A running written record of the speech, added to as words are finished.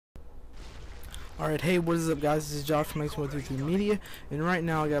Alright, hey, what is up guys, this is Josh from X133 Media, and right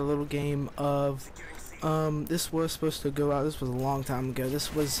now I got a little game of, this was supposed to go out, this was a long time ago.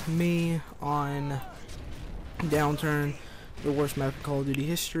 This was me on Downturn, the worst map in Call of Duty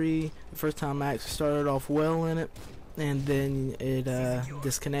history. The first time I actually started off well in it, and then it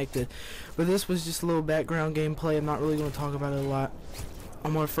disconnected. But this was just a little background gameplay. I'm not really going to talk about it a lot.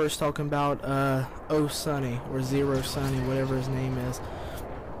 I'm going to first talking about 0Sunny, or 0Sunny, whatever his name is.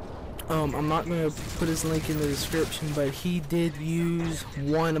 I'm not going to put his link in the description, but he did use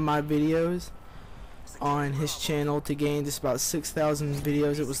one of my videos on his channel to gain just about 6,000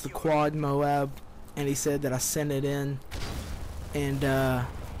 videos. It was the Quad Moab, and he said that I sent it in, and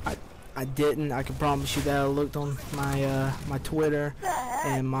I didn't. I can promise you that. I looked on my my Twitter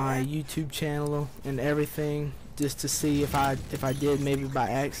and my YouTube channel and everything just to see if I did, maybe by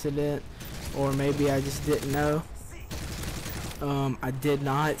accident, or maybe I just didn't know. I did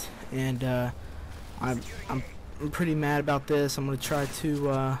not, and I'm pretty mad about this. I'm gonna try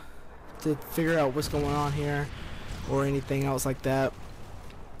to figure out what's going on here, or anything else like that.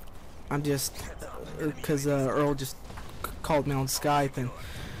 I'm just because Earl just called me on Skype and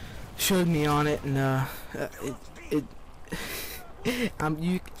showed me on it, and I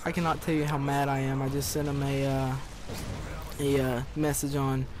cannot tell you how mad I am. I just sent him a message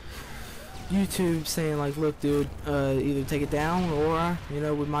on YouTube saying, like, look dude, either take it down, or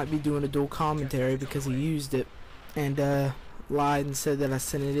we might be doing a dual commentary, because he used it and lied and said that I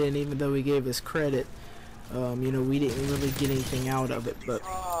sent it in, even though he gave us credit. We didn't really get anything out of it, but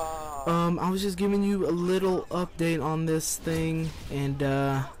I was just giving you a little update on this thing, and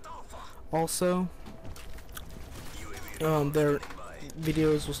also their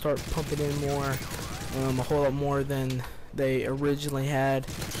videos will start pumping in more, a whole lot more than they originally had,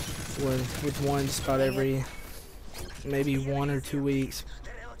 with one just about every maybe 1 or 2 weeks,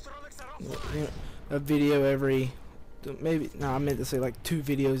 a video every, I meant to say like 2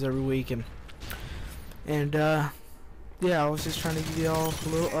 videos every week. And yeah, I was just trying to give y'all a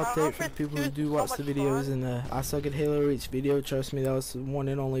little update for the people who do watch the videos. And I Suck at Halo Reach video, trust me, that was the one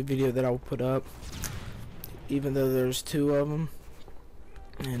and only video that I will put up, even though there's 2 of them.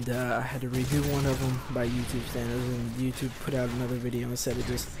 And I had to redo one of them by YouTube standards, and YouTube put out another video instead of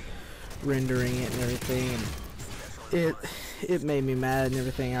just rendering it and everything, and it made me mad and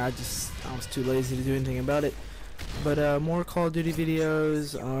everything. I was too lazy to do anything about it. But more Call of Duty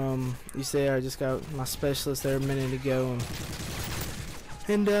videos. You say I just got my specialist there a minute ago,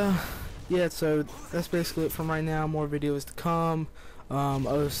 and yeah, so that's basically it from right now. More videos to come.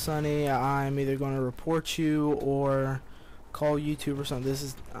 Oh Sunny, I'm either going to report you or call YouTube or something.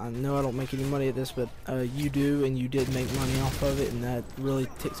 I know I don't make any money at this, but you do, and you did make money off of it, and that really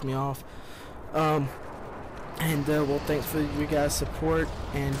ticks me off. Well, thanks for your guys' support,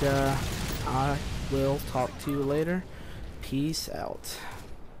 and I will talk to you later. Peace out.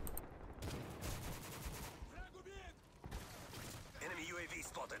 Enemy UAV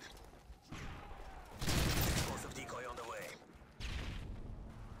spotted. Explosive decoy on the way.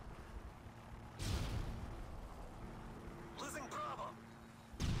 Losing Bravo.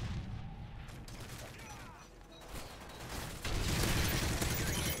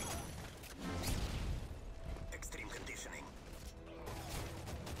 Extreme conditioning.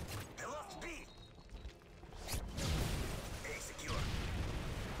 They lost B. A secure.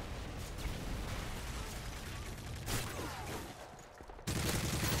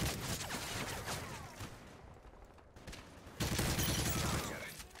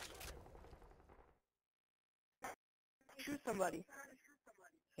 Shoot somebody.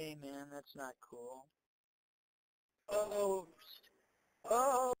 Hey man, that's not cool. Oh.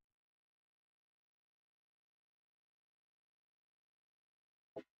 Oh.